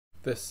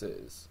This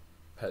is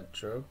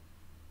Pedro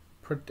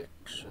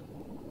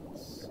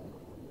Predictions.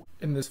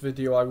 In this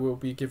video I will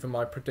be giving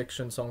my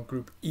predictions on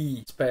Group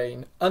E,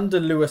 Spain. Under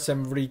Luis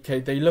Enrique,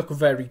 they look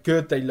very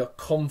good, they look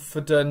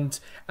confident,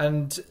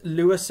 and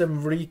Luis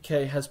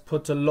Enrique has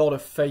put a lot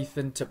of faith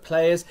into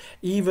players.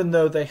 Even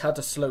though they had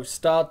a slow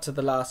start to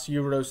the last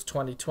Euros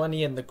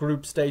 2020 in the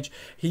group stage,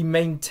 he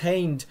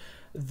maintained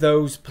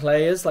those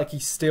players, like he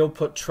still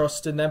put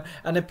trust in them,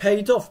 and it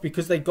paid off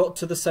because they got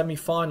to the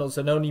semi-finals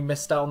and only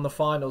missed out on the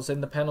finals in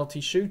the penalty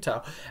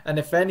shootout. And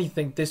if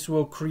anything, this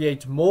will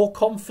create more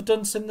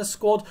confidence in the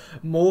squad,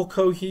 more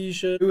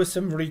cohesion. Luis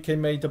Enrique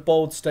made a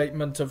bold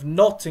statement of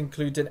not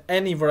including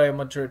any Real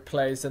Madrid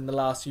players in the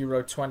last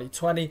Euro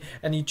 2020,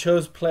 and he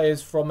chose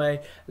players from a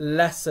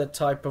lesser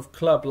type of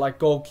club like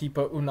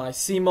goalkeeper Unai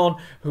Simon,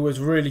 who has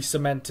really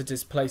cemented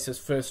his place as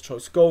first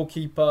choice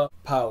goalkeeper,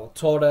 Pau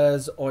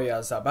Torres,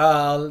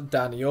 Oyarzabal,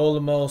 Dani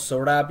Olmo,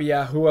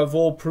 Sarabia, who have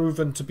all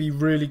proven to be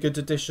really good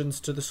additions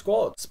to the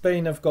squad.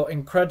 Spain have got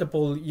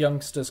incredible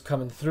youngsters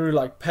coming through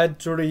like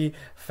Pedri,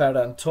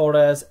 Ferran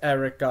Torres,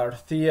 Eric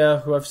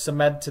Garcia, who have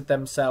cemented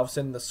themselves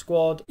in the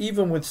squad.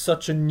 Even with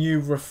such a new,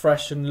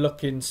 refreshing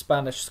looking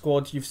Spanish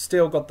squad, you've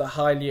still got the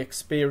highly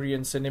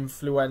experienced and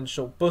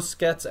influential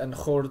Busquets and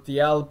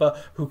Jordi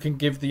Alba, who can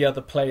give the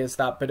other players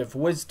that bit of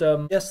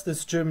wisdom. Yes,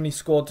 this Germany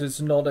squad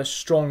is not as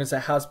strong as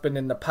it has been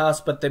in the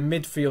past, but their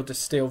midfield is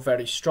still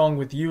very strong,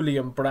 with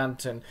Julian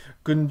Brandt and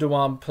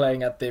Gundogan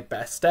playing at their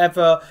best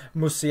ever.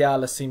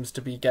 Musiala seems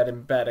to be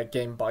getting better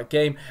game by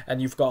game,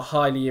 and you've got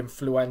highly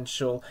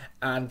influential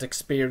and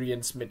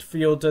experienced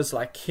midfielders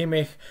like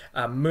Kimmich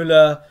and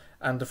Müller,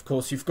 and of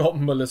course you've got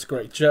Müller's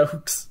great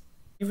jokes.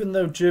 Even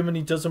though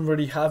Germany doesn't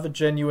really have a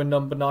genuine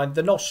number 9,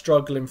 they're not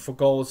struggling for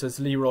goals,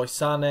 as Leroy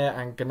Sané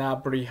and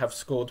Gnabry have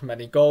scored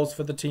many goals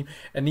for the team,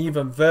 and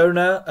even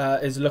Werner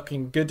is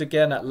looking good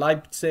again at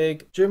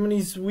Leipzig.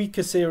 Germany's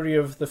weakest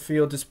area of the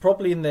field is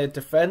probably in their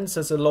defence,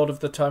 as a lot of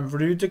the time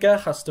Rudiger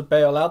has to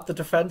bail out the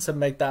defence and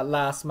make that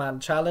last man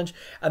challenge,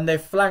 and their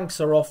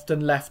flanks are often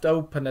left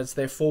open as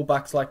their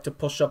fullbacks like to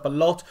push up a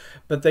lot,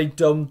 but they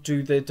don't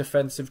do their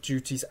defensive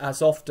duties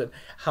as often.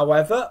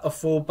 However, a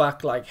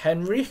fullback like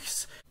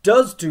Henrichs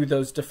does do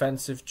those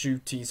defensive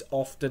duties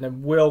often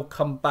and will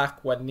come back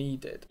when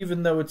needed.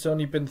 Even though it's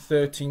only been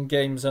 13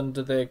 games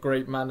under their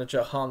great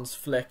manager Hans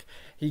Flick,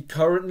 he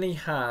currently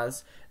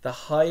has the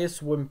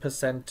highest win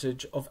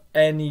percentage of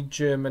any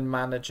German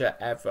manager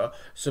ever,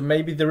 so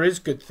maybe there is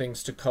good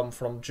things to come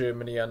from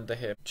Germany under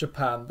him.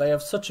 Japan, they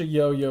have such a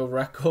yo-yo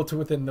record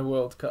within the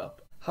World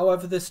Cup.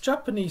 However, this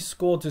Japanese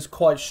squad is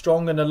quite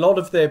strong, and a lot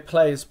of their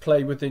players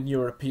play within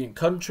European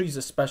countries,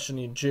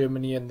 especially in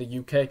Germany and the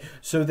UK,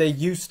 so they're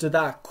used to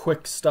that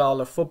quick style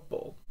of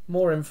football.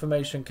 More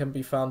information can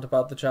be found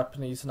about the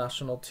Japanese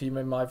national team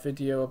in my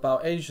video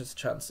about Asia's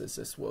chances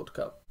this World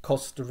Cup.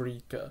 Costa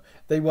Rica.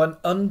 They went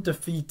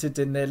undefeated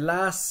in their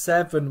last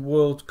 7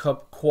 World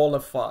Cup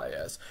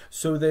qualifiers,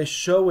 so they're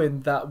showing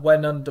that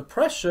when under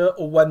pressure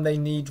or when they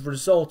need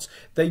results,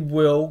 they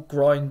will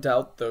grind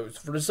out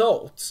those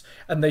results.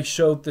 And they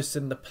showed this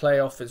in the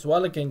playoff as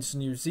well against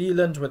New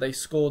Zealand, where they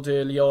scored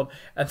early on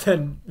and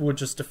then were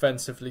just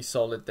defensively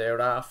solid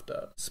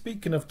thereafter.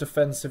 Speaking of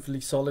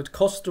defensively solid,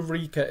 Costa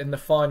Rica in the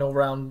final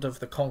round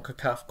of the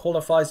CONCACAF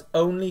qualifiers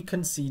only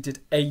conceded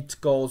 8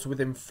 goals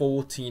within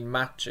 14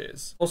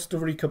 matches. Costa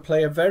Rica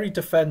play a very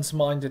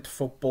defence-minded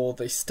football,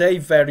 they stay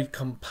very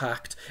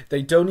compact,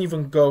 they don't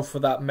even go for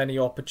that many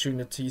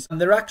opportunities, and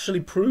they're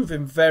actually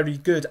proving very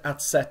good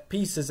at set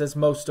pieces, as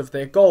most of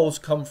their goals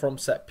come from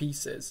set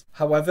pieces.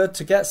 However,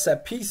 to get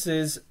set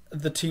pieces,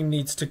 the team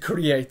needs to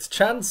create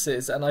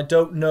chances, and I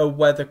don't know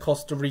whether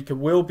Costa Rica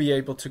will be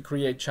able to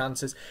create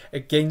chances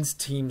against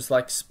teams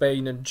like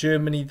Spain and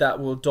Germany that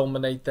will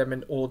dominate them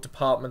in all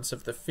departments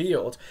of the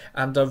field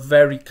and are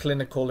very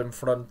clinical in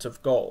front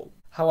of goal.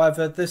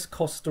 However, this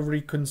Costa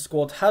Rican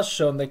squad has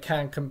shown they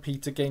can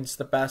compete against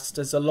the best,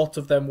 as a lot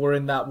of them were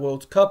in that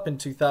World Cup in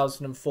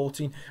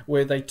 2014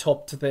 where they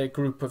topped their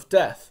group of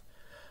death.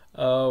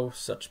 Oh,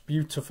 such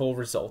beautiful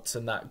results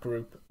in that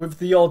group. With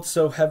the odds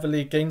so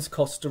heavily against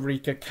Costa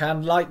Rica,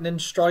 can lightning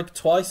strike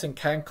twice, and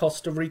can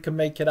Costa Rica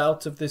make it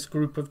out of this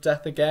group of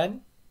death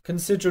again?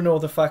 Considering all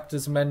the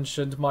factors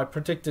mentioned, my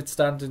predicted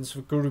standings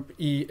for Group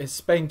E is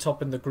Spain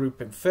topping the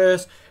group in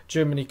first,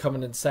 Germany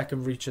coming in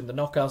second reaching the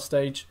knockout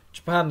stage,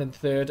 Japan in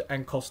third,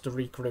 and Costa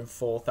Rica in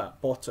fourth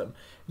at bottom.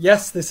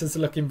 Yes, this is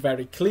looking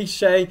very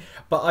cliche,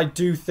 but I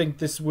do think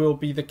this will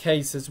be the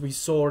case, as we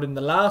saw in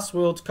the last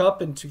World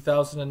Cup in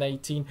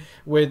 2018,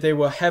 where there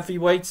were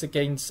heavyweights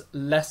against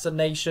lesser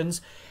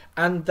nations,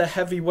 and the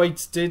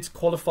heavyweights did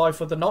qualify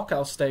for the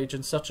knockout stage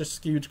in such a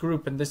skewed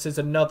group, and this is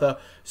another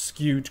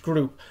skewed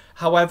group.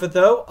 However,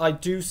 though, I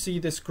do see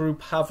this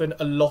group having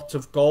a lot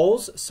of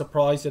goals,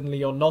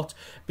 surprisingly or not,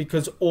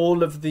 because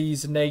all of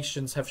these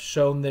nations have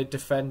shown their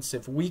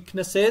defensive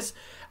weaknesses,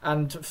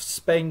 and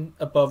Spain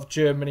above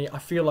Germany, I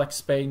feel like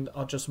Spain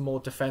are just more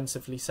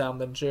defensively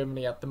sound than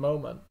Germany at the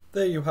moment.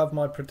 There you have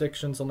my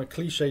predictions on a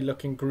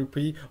cliche-looking Group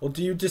E. Or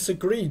do you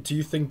disagree? Do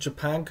you think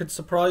Japan could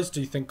surprise?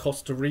 Do you think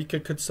Costa Rica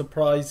could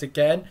surprise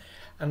again?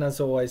 And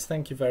as always,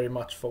 thank you very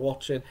much for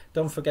watching.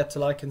 Don't forget to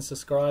like and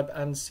subscribe,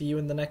 and see you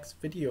in the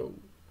next video.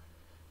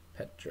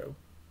 Petro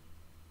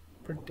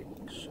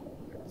predictions.